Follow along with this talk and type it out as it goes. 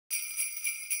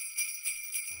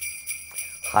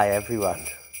Hi everyone,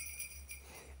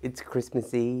 it's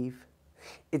Christmas Eve,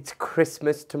 it's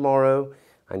Christmas tomorrow,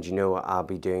 and you know what I'll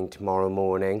be doing tomorrow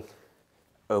morning?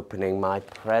 Opening my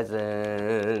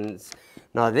presents.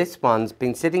 Now this one's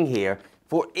been sitting here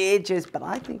for ages, but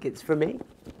I think it's for me.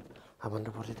 I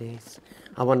wonder what it is.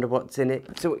 I wonder what's in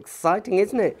it. So exciting,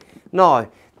 isn't it?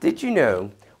 Now, did you know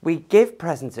we give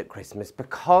presents at Christmas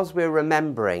because we're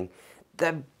remembering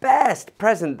the best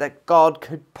present that God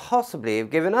could possibly have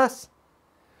given us?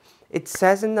 It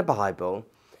says in the Bible,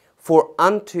 "For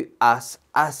unto us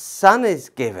a son is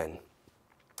given."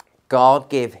 God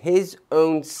gave his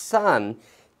own son,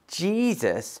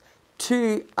 Jesus,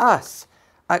 to us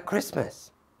at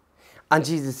Christmas. And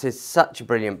Jesus is such a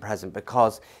brilliant present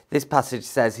because this passage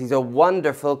says he's a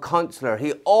wonderful counselor.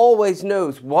 He always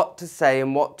knows what to say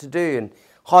and what to do and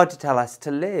how to tell us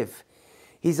to live.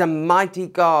 He's a mighty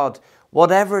God.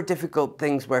 Whatever difficult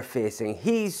things we're facing,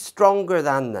 he's stronger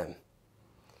than them.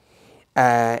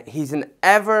 He's an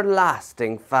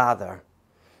everlasting Father.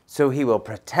 So he will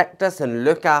protect us and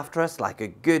look after us like a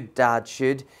good dad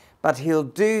should, but he'll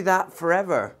do that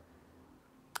forever.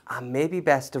 And maybe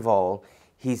best of all,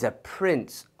 he's a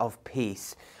Prince of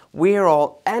Peace. We're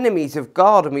all enemies of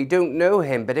God and we don't know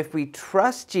him, but if we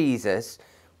trust Jesus,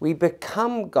 we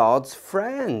become God's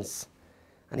friends.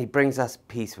 And he brings us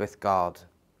peace with God.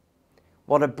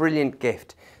 What a brilliant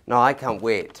gift. Now, I can't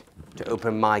wait to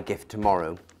open my gift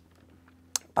tomorrow.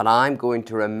 But I'm going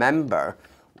to remember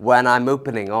when I'm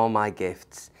opening all my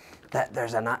gifts that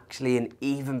there's actually an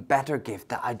even better gift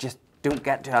that I just don't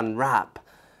get to unwrap.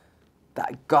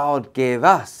 That God gave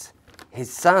us,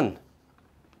 his son.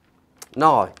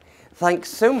 Now, thanks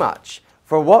so much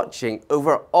for watching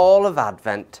over all of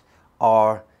Advent,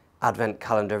 our Advent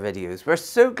calendar videos. We're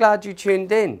so glad you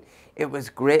tuned in. It was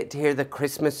great to hear the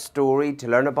Christmas story, to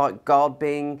learn about God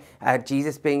being,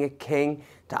 Jesus being a king,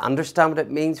 to understand what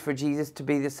it means for Jesus to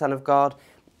be the Son of God.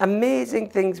 Amazing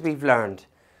things we've learned.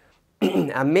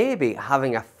 And maybe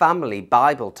having a family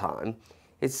Bible time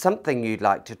is something you'd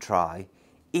like to try,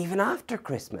 even after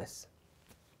Christmas.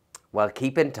 Well,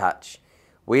 keep in touch.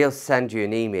 We'll send you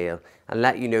an email and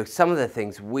let you know some of the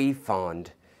things we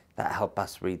found that help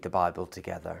us read the Bible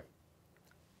together.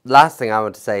 Last thing I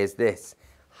want to say is this.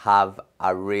 Have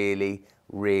a really,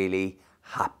 really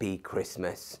happy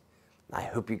Christmas. I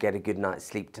hope you get a good night's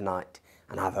sleep tonight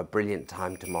and have a brilliant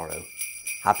time tomorrow.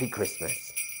 Happy Christmas.